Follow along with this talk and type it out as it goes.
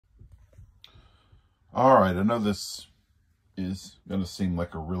All right, I know this is going to seem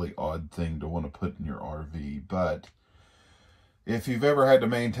like a really odd thing to want to put in your RV, but if you've ever had to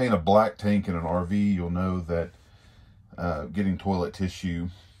maintain a black tank in an RV, you'll know that getting toilet tissue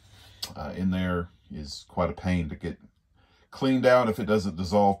in there is quite a pain to get cleaned out if it doesn't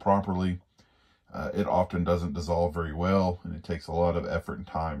dissolve properly. It often doesn't dissolve very well, and it takes a lot of effort and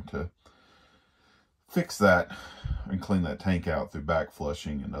time to fix that and clean that tank out through back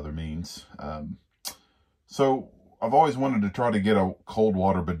flushing and other means. So I've always wanted to try to get a cold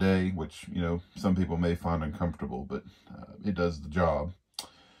water bidet, which, you know, some people may find uncomfortable, but it does the job,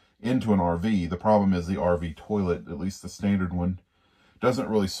 into an RV. The problem is the RV toilet, at least the standard one, doesn't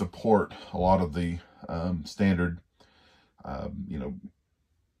really support a lot of the standard, you know,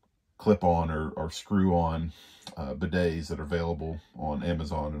 clip-on or screw-on bidets that are available on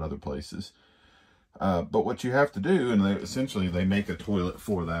Amazon and other places. But what you have to do, and essentially they make a toilet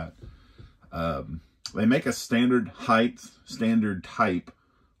for that. They make a standard height, standard type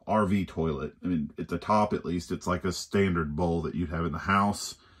RV toilet. I mean, at the top at least, it's like a standard bowl that you'd have in the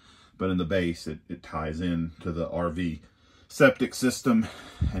house, but in the base it ties in to the RV septic system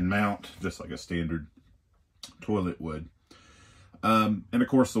and mount just like a standard toilet would. And of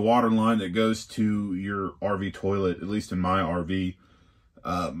course the water line that goes to your RV toilet, at least in my RV,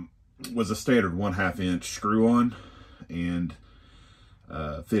 was a standard 1/2 inch screw on and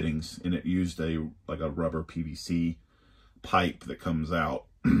fittings, and it used like a rubber PVC pipe that comes out.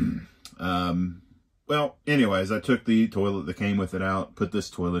 Well, anyways, I took the toilet that came with it out, put this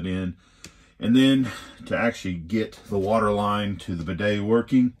toilet in, and then to actually get the water line to the bidet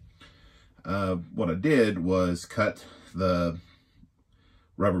working, what I did was cut the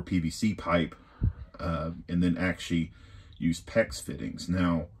rubber PVC pipe and then actually use PEX fittings.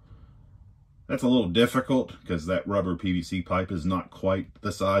 Now, that's a little difficult because that rubber PVC pipe is not quite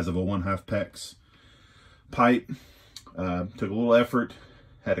the size of a 1/2 PEX pipe. Took a little effort,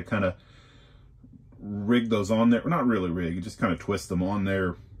 had to kind of rig those on there. Well, not really rig, just kind of twist them on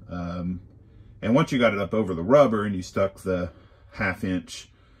there. And once you got it up over the rubber and you stuck the 1/2 inch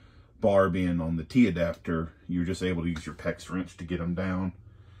barb in on the T-adapter, you're just able to use your PEX wrench to get them down.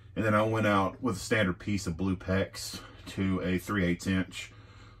 And then I went out with a standard piece of blue PEX to a 3/8 inch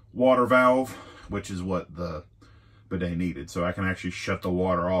water valve, which is what the bidet needed. So I can actually shut the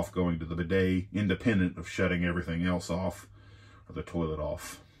water off going to the bidet independent of shutting everything else off, or the toilet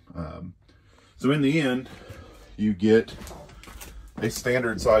off. So in the end, you get a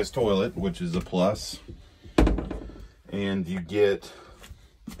standard size toilet, which is a plus, and you get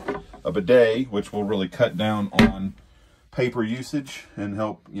a bidet, which will really cut down on paper usage and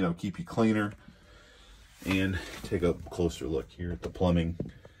help, you know, keep you cleaner. And take a closer look here at the plumbing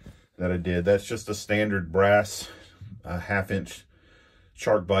that I did. That's just a standard brass 1/2 inch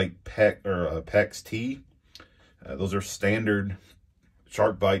shark bite PEX T. Those are standard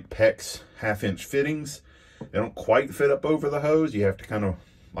shark bite PEX 1/2 inch fittings. They don't quite fit up over the hose. You have to kind of,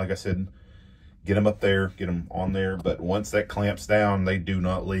 like I said, get them up there, get them on there. But once that clamps down, they do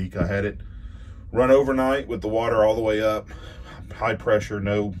not leak. I had it run overnight with the water all the way up, high pressure,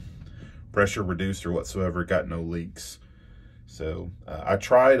 no pressure reducer whatsoever, got no leaks. So I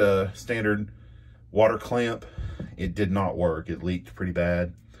tried a standard water clamp. It did not work. It leaked pretty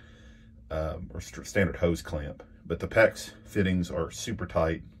bad, or standard hose clamp. But the PEX fittings are super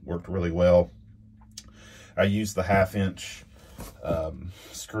tight, worked really well. I used the 1/2 inch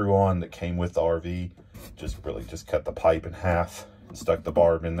screw on that came with the RV. Just cut the pipe in half and stuck the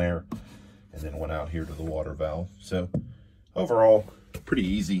barb in there, and then went out here to the water valve. So overall, pretty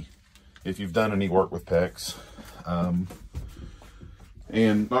easy if you've done any work with PEX.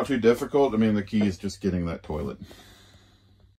 And not too difficult. I mean, the key is just getting that toilet.